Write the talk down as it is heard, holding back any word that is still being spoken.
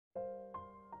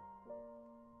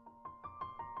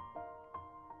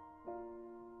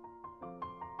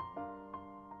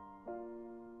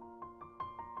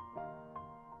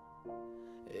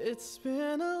It's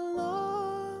been a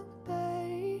long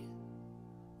day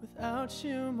without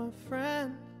you, my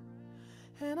friend,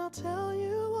 and I'll tell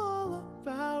you all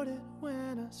about it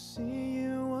when I see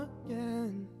you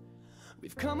again.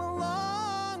 We've come a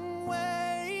long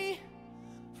way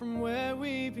from where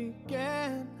we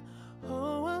began.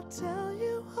 Oh, I'll tell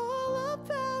you all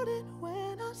about it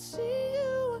when I see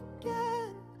you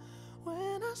again.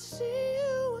 When I see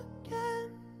you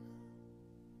again.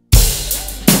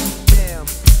 Damn,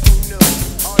 who knew?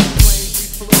 All the planes we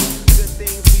flew, good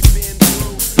things we've been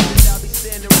through. And I'll be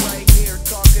standing right here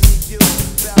talking to you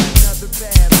about another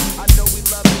path. I know we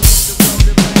love it, the road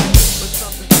and last, but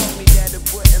something told me that it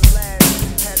wouldn't last.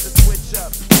 Had to switch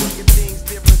up, look at things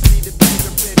different, see the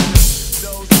bigger picture.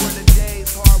 Those were the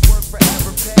days, hard work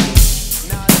forever paid.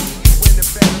 Now I see you in a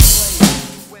better place.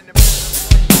 You in a better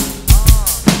place.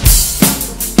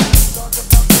 So we gotta talk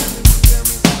about memories,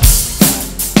 memories,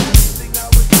 everything I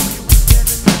was doing, you were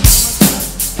standing up on my side.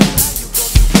 Now you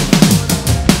gon' be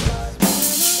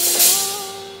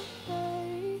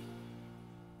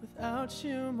without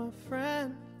you, my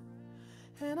friend,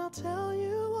 and I'll tell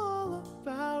you all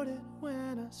about it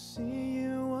when I see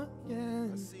you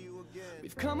again.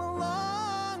 We've come a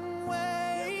long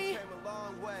way,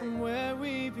 from where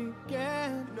we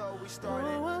began. You know we started.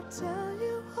 Oh, I'll tell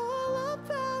you all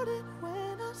about it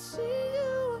when I see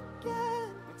you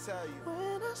again. I'll tell you.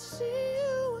 When I see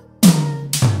you again.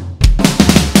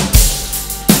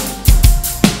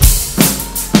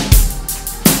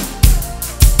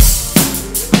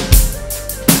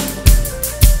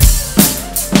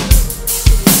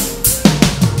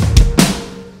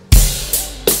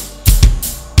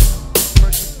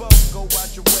 Go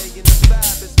out your way and the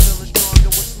vibe is feeling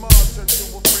stronger. What's small turn to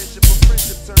a friendship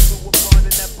turn to a bond,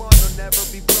 and that bond will never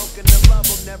be broken, the love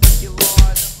will never get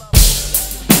lost.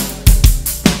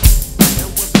 And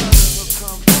when brotherhood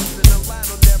comes first, and the line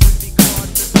will never be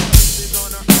crossed. The sit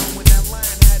on our own when that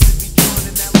line had to be drawn,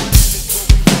 and that line is what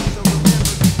we want, so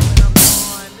remember me when I'm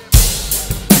gone.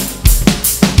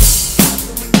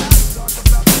 So we gotta talk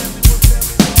about family, what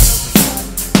family all that we got.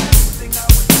 Everything I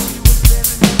would do, you were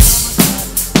standing there by my side.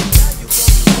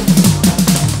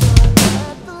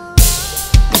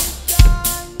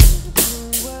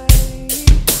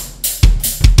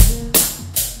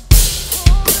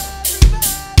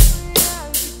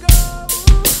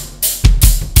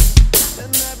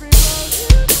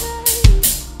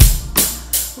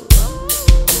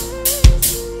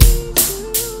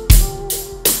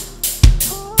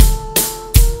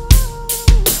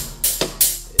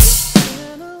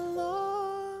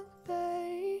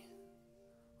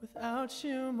 Without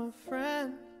you, my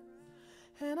friend,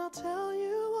 and I'll tell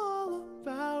you all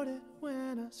about it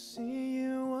when I see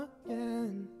you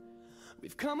again.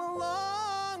 We've come a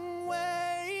long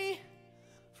way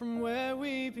from where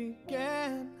we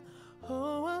began.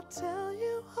 Oh,